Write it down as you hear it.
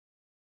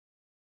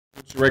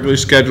Regularly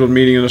scheduled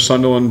meeting of the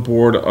Sunderland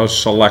Board of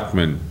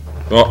Selectmen.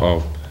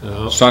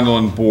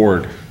 Sunderland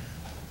Board.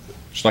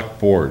 Select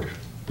Board.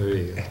 There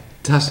you go.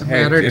 Doesn't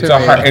matter It's to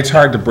me. it's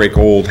hard to break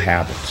old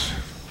habits,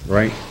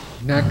 right?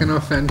 Not gonna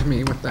offend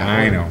me with that.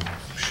 I know.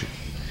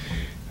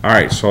 All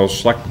right, so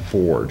Select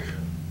Board.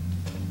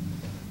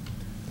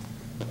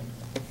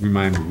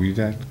 Remind me, will you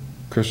that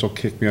Chris will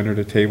kick me under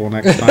the table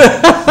next time?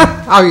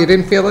 Oh, you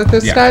didn't feel it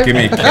this Yeah, time? give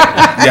me a kick.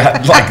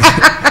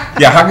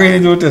 Yeah, how can you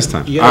do it this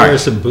time? You All gotta right. wear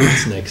some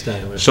boots next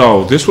time.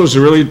 So this was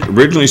really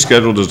originally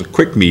scheduled as a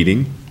quick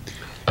meeting.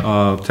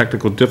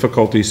 Technical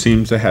difficulty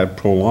seems to have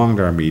prolonged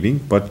our meeting,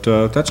 but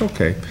that's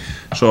okay.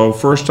 So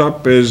first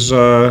up is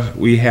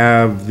we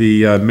have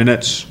the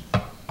minutes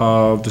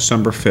of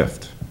December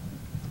 5th.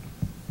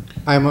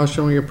 I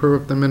motion we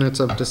approve the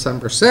minutes of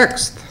December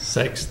 6th.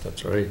 6th,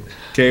 that's right.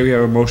 Okay, we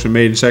have a motion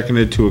made and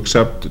seconded to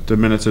accept the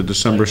minutes of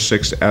December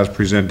 6th as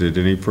presented.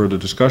 Any further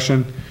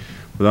discussion?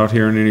 Without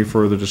hearing any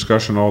further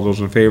discussion, all those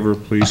in favor,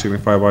 please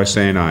signify by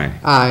saying aye.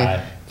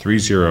 Aye.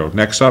 3-0.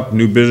 Next up,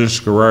 new business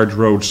garage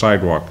road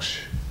sidewalks.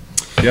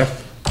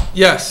 Jeff?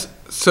 Yes,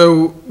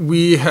 so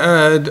we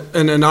had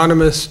an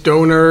anonymous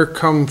donor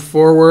come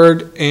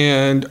forward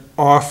and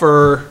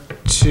offer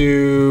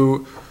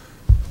to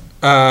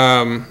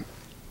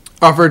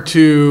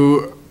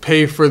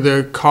pay for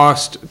the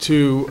cost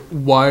to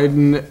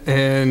widen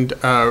and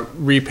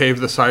repave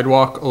the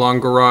sidewalk along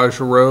Garage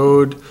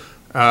Road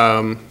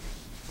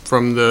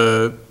from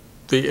the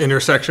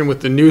intersection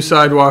with the new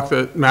sidewalk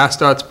that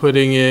MassDOT's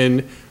putting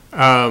in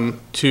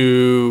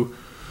to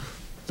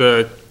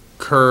the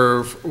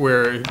curve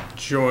where it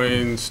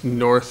joins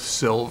North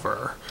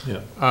Silver.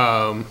 Yeah.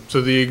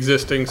 So the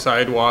existing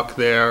sidewalk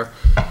there,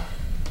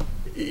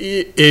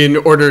 in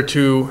order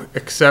to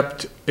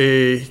accept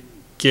a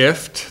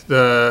gift,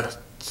 the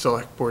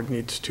select board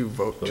needs to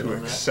vote to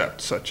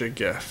accept such a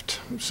gift.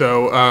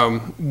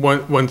 So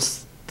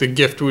once the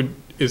gift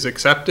is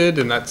accepted,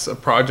 and that's a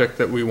project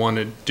that we want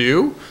to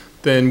do,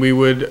 then we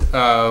would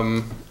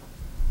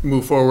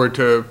move forward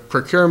to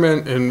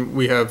procurement, and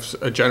we have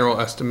a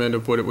general estimate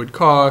of what it would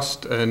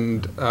cost,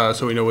 and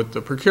so we know what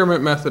the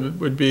procurement method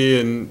would be,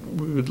 and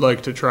we would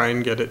like to try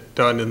and get it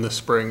done in the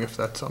spring if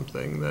that's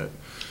something that.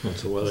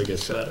 Once the weather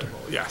gets better.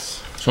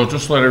 Yes. So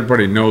just let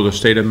everybody know, the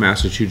state of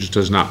Massachusetts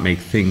does not make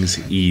things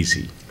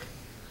easy.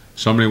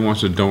 Somebody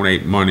wants to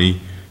donate money,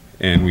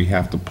 and we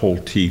have to pull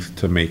teeth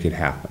to make it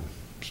happen.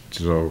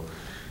 So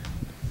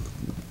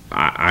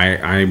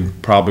I'm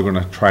probably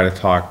going to try to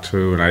talk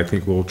to, and I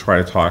think we'll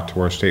try to talk to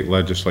our state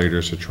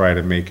legislators to try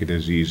to make it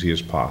as easy as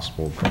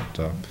possible.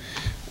 But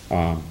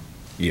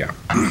yeah.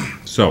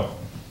 So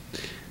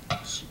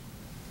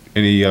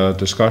any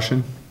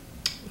discussion?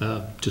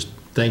 Just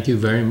thank you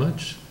very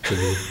much.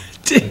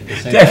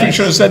 Definitely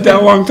should have said that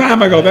a long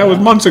time ago. That was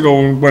months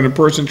ago when a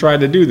person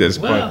tried to do this.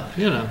 Well,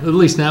 you know, at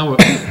least now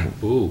we're,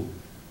 ooh.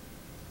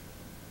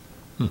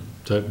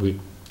 So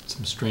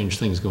some strange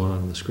things going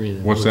on the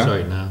screen. What's that?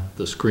 Right now,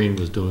 the screen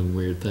was doing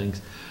weird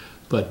things.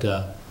 But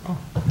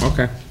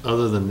Okay.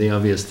 other than the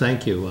obvious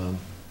thank you,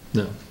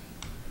 no.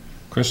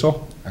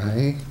 Crystal?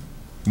 Aye.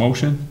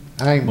 Motion?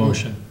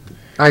 Motion.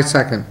 I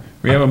second.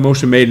 We have a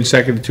motion made and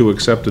seconded to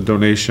accept the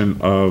donation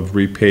of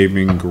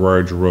repaving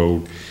Garage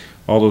Road.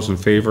 All those in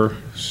favor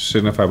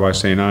signify by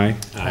saying aye.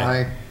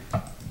 Aye.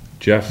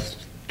 Jeff,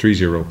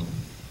 3-0.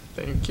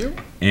 Thank you.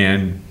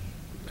 And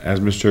as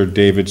Mr.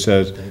 David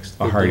says, Thanks.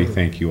 a hearty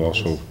thank you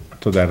also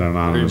to that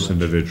anonymous Very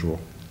much. individual.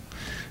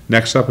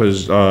 Next up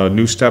is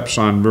next steps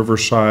on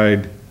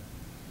Riverside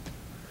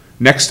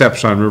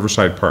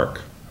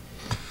Park.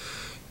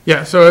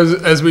 Yeah, so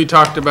as we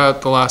talked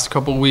about the last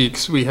couple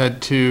weeks, we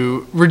had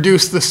to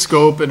reduce the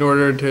scope in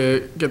order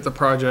to get the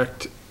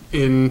project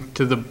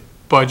into the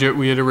budget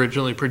we had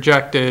originally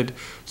projected.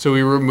 So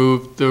we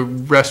removed the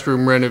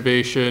restroom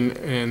renovation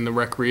and the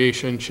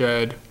recreation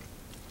shed.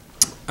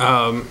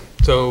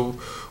 So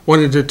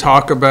wanted to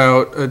talk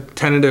about a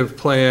tentative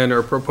plan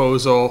or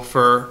proposal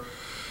for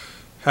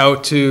how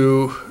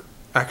to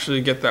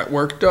actually get that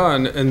work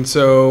done. And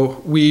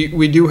so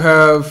we do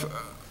have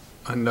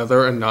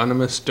another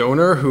anonymous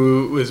donor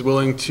who is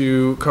willing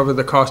to cover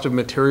the cost of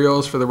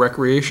materials for the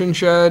recreation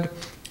shed.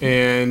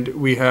 And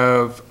we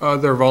have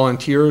other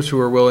volunteers who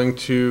are willing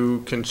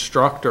to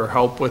construct or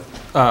help with,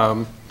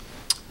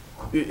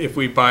 if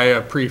we buy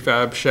a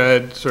prefab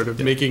shed, sort of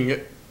making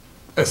it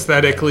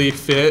aesthetically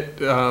fit,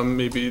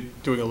 maybe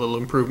doing a little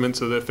improvement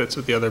so that it fits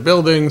with the other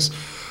buildings.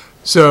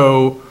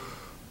 So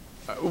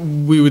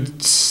we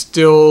would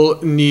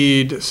still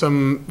need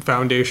some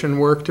foundation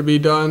work to be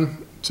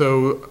done.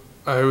 So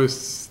I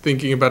was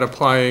thinking about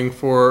applying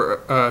for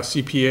a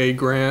CPA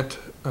grant.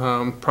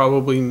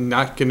 Probably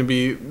not going to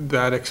be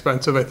that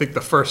expensive. I think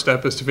the first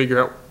step is to figure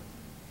out,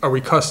 are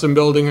we custom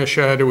building a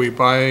shed? Are we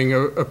buying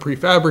a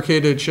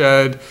prefabricated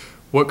shed?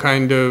 What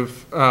kind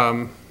of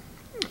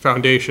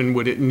foundation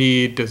would it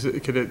need?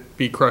 Could it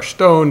be crushed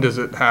stone? Does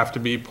it have to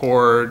be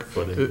poured?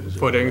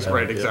 Footings,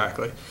 right,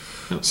 exactly.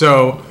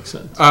 So, Makes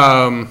sense.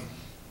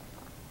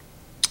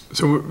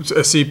 so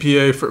a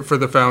CPA for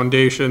the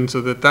foundation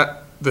so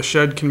that the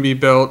shed can be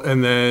built,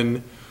 and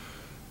then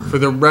For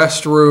the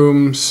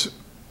restrooms,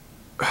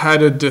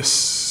 had a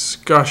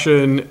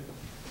discussion,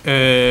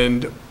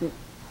 and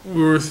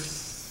we were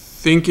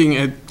thinking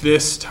at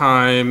this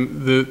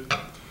time that,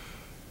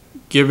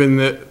 given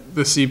that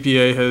the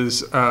CPA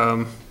has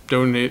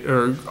donated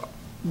or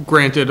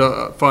granted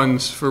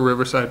funds for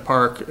Riverside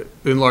Park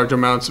in large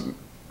amounts,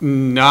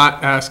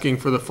 not asking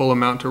for the full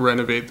amount to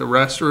renovate the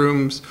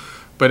restrooms,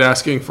 but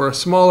asking for a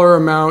smaller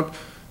amount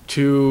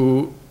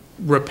to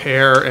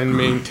repair and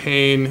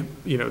maintain.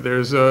 You know,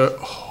 there's a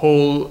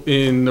hole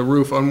in the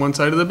roof on one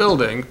side of the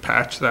building,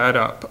 patch that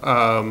up,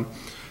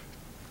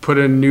 put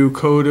a new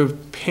coat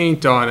of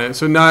paint on it.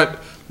 So not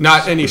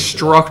any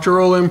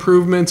structural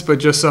improvements, but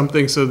just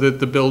something so that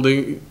the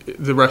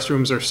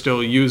restrooms are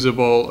still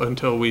usable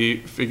until we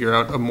figure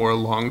out a more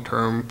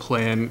long-term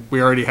plan.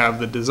 We already have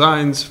the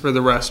designs for the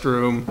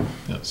restroom,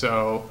 Yep.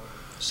 so.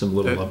 Some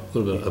little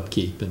bit of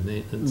upkeep and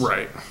maintenance.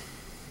 Right.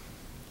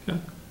 Okay.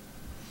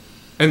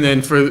 And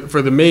then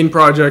for the main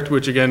project,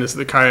 which again is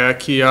the kayak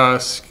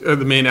kiosk, the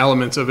main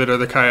elements of it are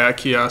the kayak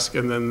kiosk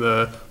and then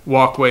the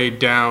walkway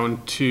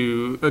down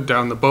to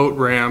down the boat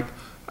ramp.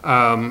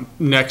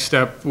 Next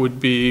step would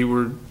be,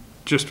 we're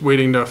just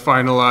waiting to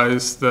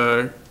finalize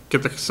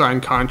get the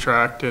signed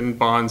contract and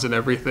bonds and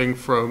everything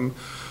from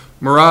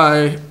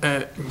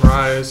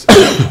Mariah's,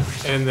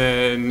 and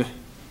then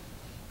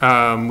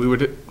we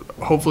would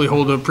hopefully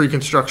hold a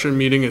pre-construction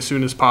meeting as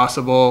soon as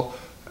possible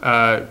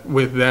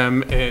with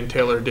them and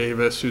Taylor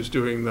Davis, who's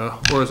doing the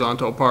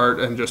horizontal part,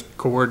 and just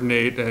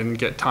coordinate and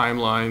get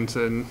timelines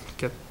and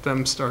get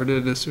them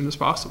started as soon as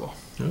possible.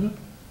 All right.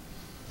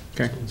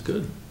 Okay. Sounds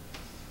good.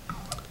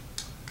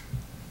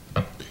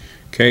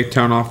 Okay,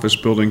 town office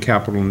building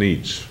capital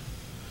needs.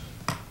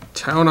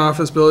 Town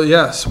office building,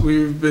 yes,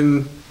 we've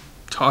been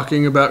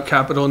talking about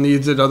capital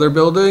needs at other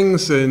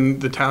buildings,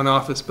 and the town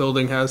office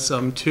building has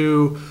some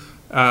too.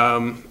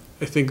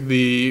 I think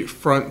the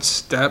front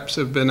steps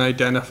have been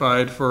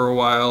identified for a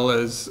while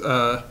as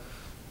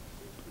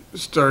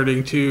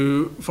starting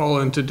to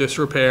fall into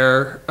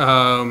disrepair,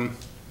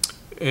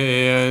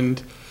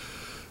 and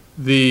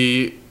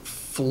the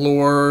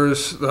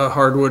floors, the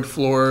hardwood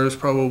floors,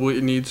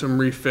 probably need some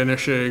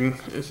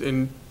refinishing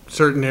in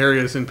certain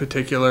areas in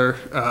particular.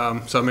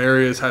 Some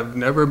areas have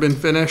never been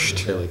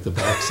finished. Okay, like the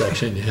back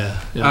section,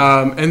 yeah.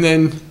 And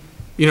then,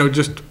 you know,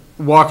 just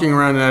walking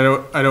around,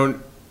 and I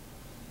don't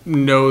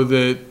know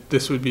that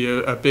this would be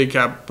a big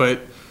gap,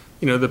 but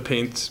you know, the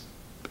paint's,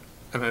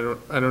 and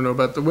I don't know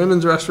about the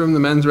women's restroom, the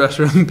men's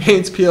restroom,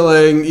 paint's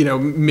peeling, you know,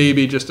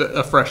 maybe just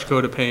a fresh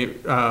coat of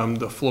paint,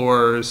 the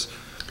floors.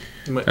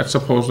 That's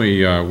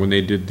supposedly, when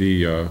they did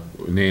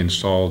when they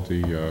installed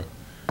the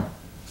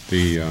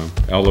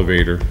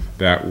elevator,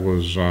 that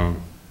was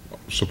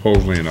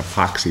supposedly an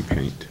epoxy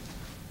paint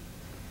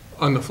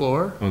On the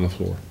floor? on the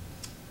floor.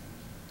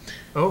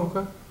 Oh,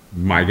 okay.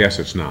 My guess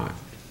it's not.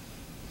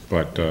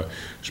 But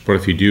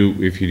if you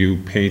do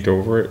paint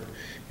over it,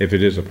 if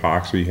it is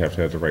epoxy, you have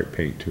to have the right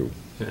paint too.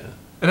 Yeah.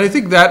 And I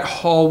think that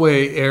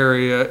hallway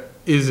area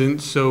isn't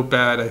so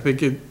bad. I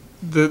think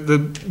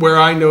where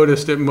I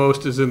noticed it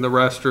most is in the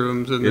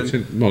restrooms, and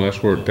then, No,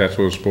 that's where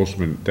it's supposed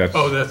to be.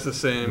 oh, that's the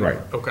same. Right.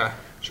 Okay.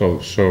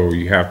 So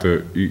you have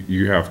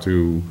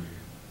to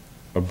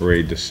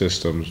abrade the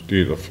systems,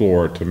 do the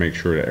floor to make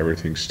sure that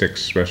everything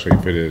sticks, especially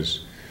if it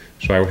is.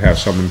 So I would have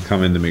someone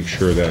come in to make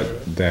sure that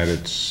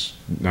it's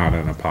not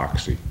an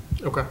epoxy.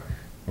 Okay.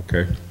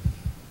 Okay.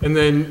 And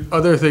then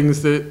other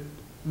things that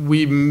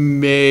we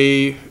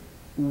may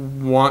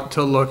want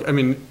to look, I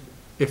mean,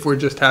 if we're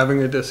just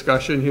having a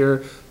discussion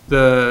here,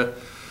 I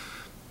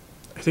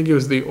think it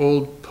was the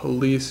old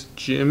police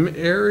gym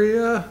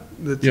area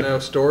that's Yep. now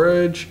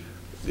storage.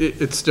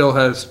 It still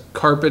has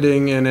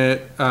carpeting in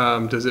it.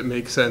 Does it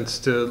make sense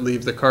to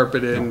leave the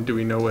carpet in? Do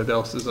we know what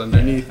else is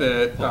underneath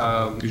it?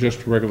 It's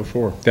just a regular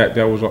floor. That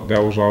was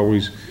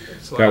always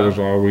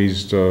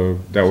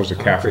the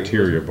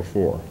cafeteria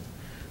before.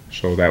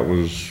 So that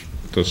was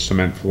the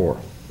cement floor,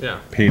 Yeah.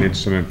 painted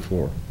cement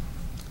floor.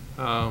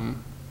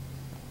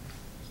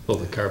 Pull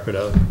the carpet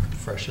out,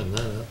 freshen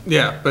that up.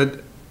 Yeah,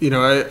 but, you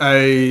know,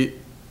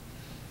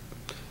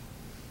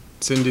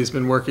 Cindy's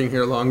been working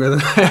here longer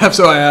than I have,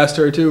 so I asked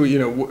her too, you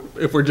know,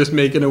 if we're just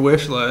making a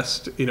wish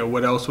list, you know,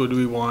 what else would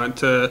we want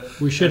to?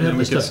 We should and have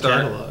then the we could stuff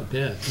start, cataloged,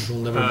 yeah, 'cause we'll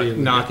never be able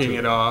to knocking get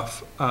it to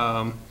off.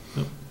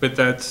 Yep. But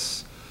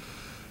that's,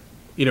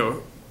 you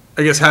know,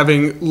 I guess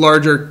having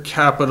larger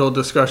capital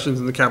discussions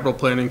in the capital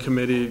planning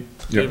committee,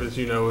 Yep. Dave, as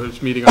you know,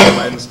 is meeting on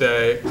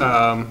Wednesday,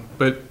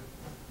 but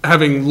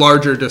having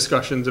larger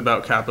discussions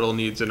about capital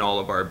needs in all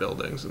of our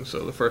buildings. And so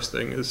the first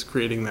thing is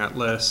creating that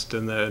list,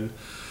 and then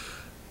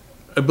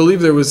I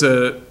believe there was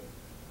a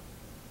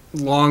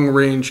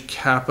long-range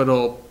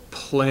capital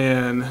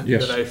plan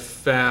Yes. that I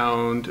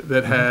found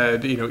that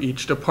had, you know,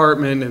 each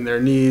department and their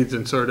needs,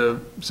 and sort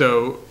of,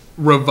 so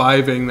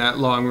reviving that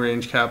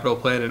long-range capital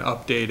plan and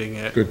updating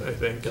it, Good. I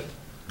think.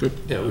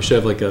 Yeah, we should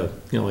have like a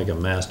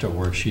master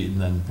worksheet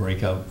and then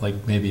break out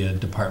like maybe a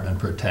department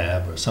per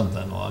tab or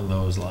something along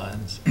those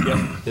lines.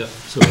 Yep,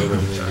 so we have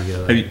everything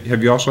together.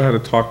 Have you also had a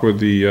talk with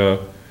the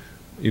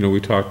you know,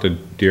 we talked to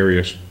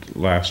Darius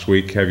last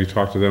week. Have you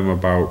talked to them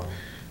about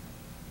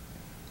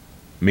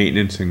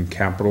maintenance and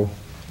capital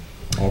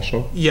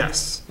also?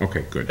 Yes,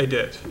 Okay, good. I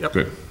did, yep.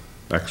 Good,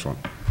 excellent.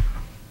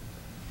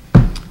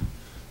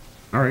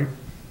 All right.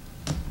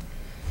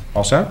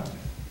 All set?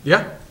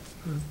 Yeah,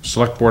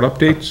 Select board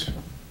updates?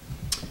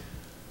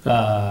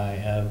 I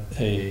have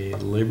a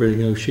labor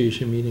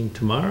negotiation meeting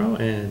tomorrow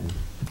and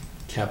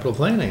capital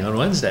planning on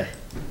Wednesday,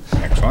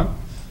 Excellent.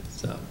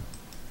 so.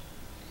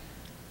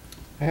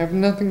 I have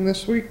nothing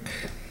this week.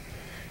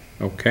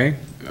 Okay,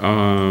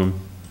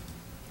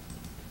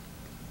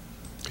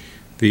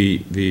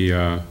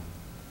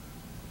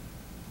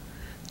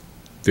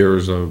 there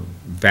was a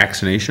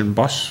vaccination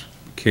bus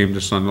came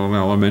to Sunderland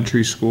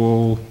Elementary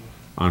School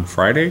on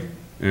Friday,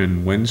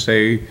 and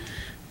Wednesday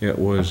it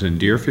was in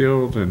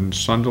Deerfield, and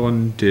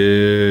Sunderland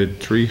did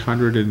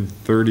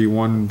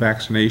 331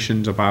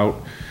 vaccinations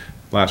about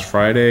last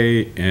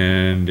Friday,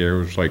 and there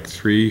was like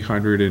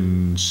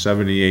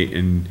 378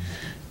 in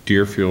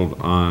Deerfield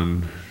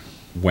on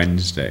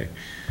Wednesday.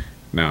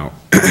 Now,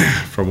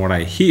 from what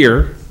I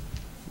hear,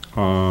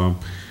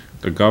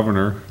 the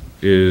governor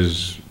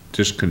is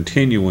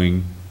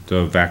discontinuing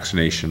the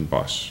vaccination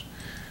bus.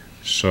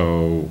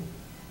 So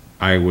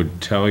I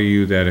would tell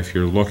you that if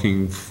you're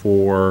looking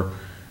for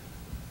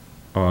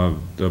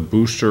the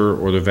booster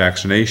or the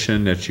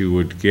vaccination, that you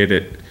would get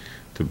it,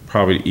 the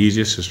probably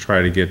easiest is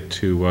try to get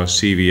to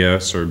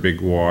CVS or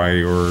Big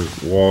Y or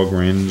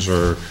Walgreens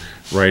or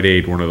Rite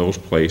Aid, one of those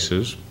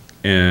places,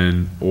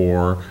 and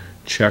or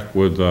check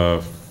with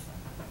the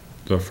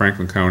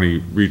Franklin County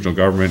Regional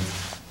Government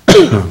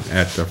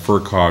at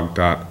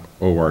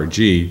furcog.org,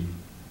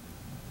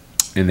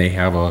 and they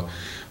have a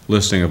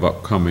listing of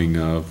upcoming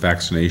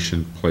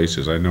vaccination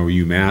places. I know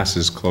UMass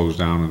is closed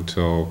down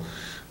until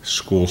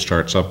school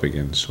starts up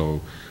again,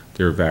 so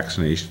their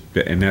vaccination,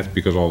 and that's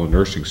because all the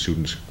nursing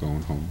students are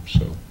going home,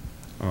 so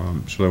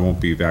so there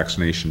won't be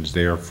vaccinations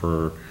there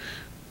for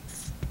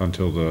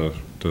until the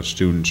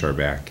students are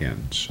back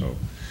in. So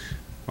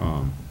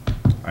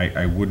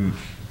I wouldn't,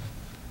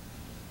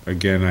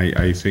 again,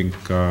 I think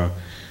the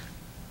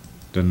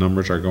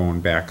numbers are going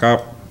back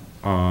up.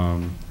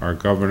 Our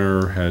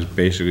governor has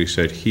basically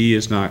said he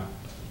is not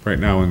right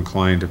now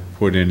inclined to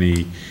put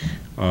any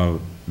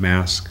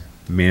mask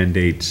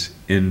mandates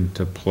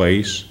into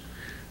place.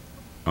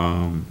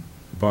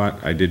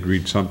 But I did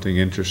read something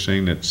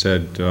interesting that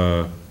said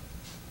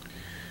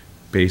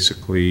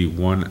basically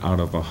 1 out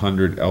of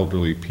 100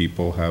 elderly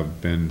people have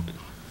been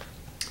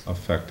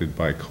affected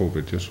by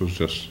COVID. This was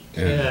just...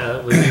 Yeah,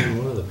 it was in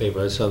one of the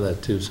papers, I saw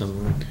that too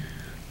somewhere.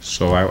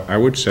 So I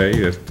would say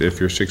if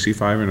you're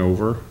 65 and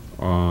over,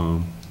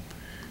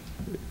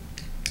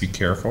 be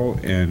careful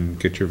and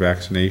get your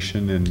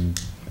vaccination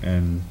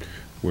and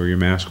wear your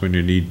mask when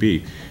you need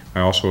be.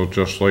 I also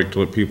just like to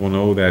let people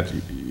know that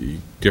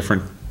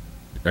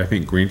I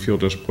think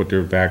Greenfield just put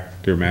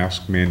their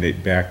mask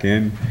mandate back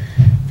in.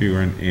 If you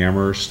were in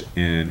Amherst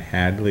and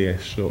Hadley, I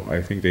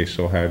think they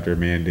still had their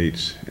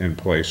mandates in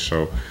place.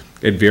 So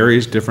it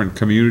varies different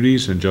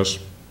communities, and just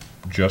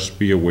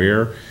be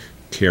aware.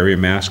 Carry a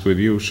mask with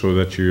you so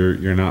that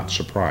you're not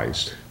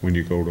surprised when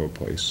you go to a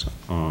place.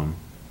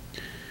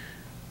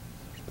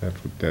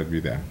 That'd be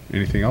that.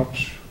 Anything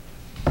else?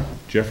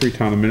 Jeffrey,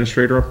 town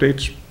administrator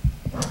updates?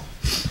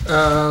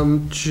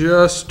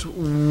 just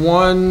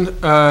one,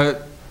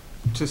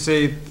 to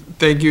say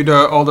thank you to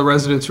all the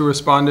residents who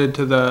responded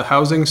to the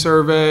housing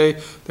survey.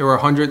 There were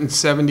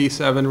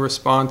 177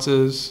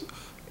 responses,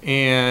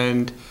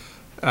 and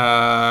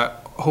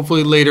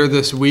hopefully later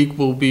this week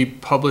we'll be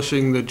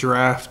publishing the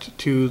draft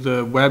to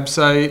the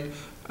website,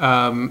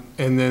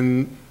 and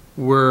then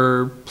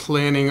we're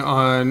planning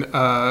on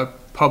a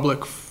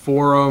public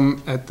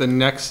forum at the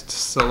next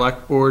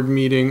select board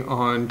meeting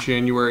on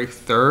January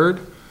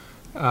 3rd.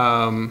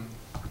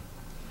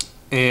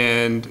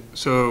 And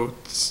so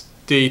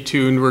stay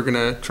tuned. We're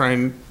gonna try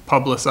and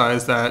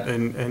publicize that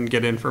and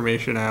get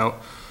information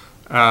out.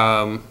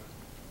 But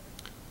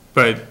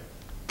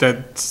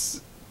I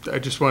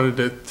just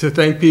wanted to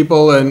thank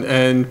people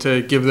and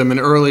to give them an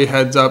early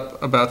heads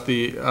up about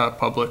the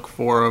public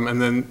forum.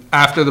 And then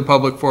after the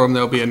public forum,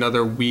 there'll be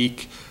another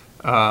week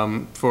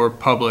for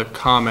public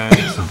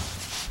comment.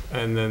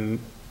 And then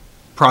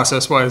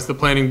process-wise, the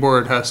planning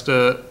board has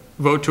to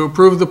vote to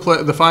approve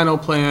the final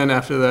plan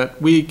after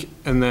that week,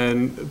 and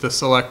then the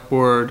select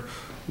board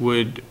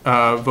would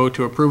vote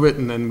to approve it,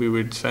 and then we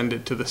would send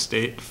it to the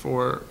state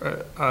for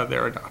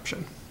their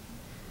adoption.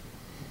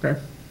 Okay.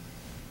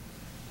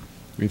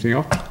 Anything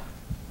else?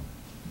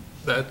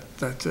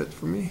 That's it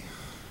for me.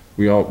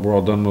 We're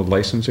all done with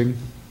licensing?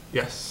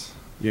 Yes.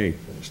 Yay.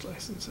 Finished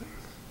licensing.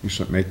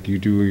 You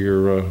do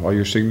your all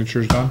your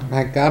signatures done?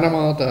 I got them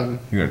all done.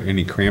 You got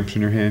any cramps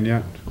in your hand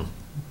yet?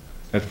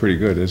 That's pretty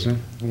good, isn't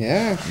it?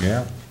 Yeah.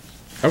 Yeah.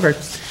 Okay.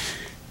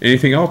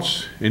 Anything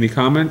else? Any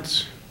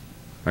comments?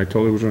 I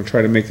told you I was going to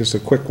try to make this a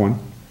quick one.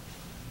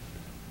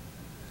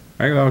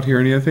 I don't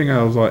hear anything.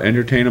 I'll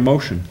entertain a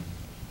motion.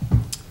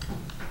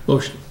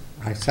 Motion.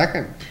 I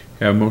second.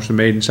 Have a motion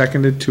made and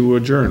seconded to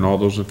adjourn. All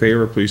those in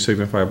favor, please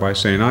signify by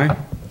saying aye.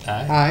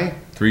 Aye. Aye.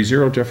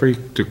 3-0, Jeffrey,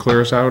 to clear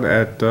us out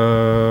at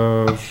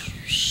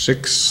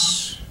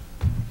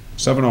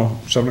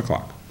 7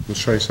 o'clock.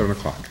 Let's try 7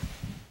 o'clock.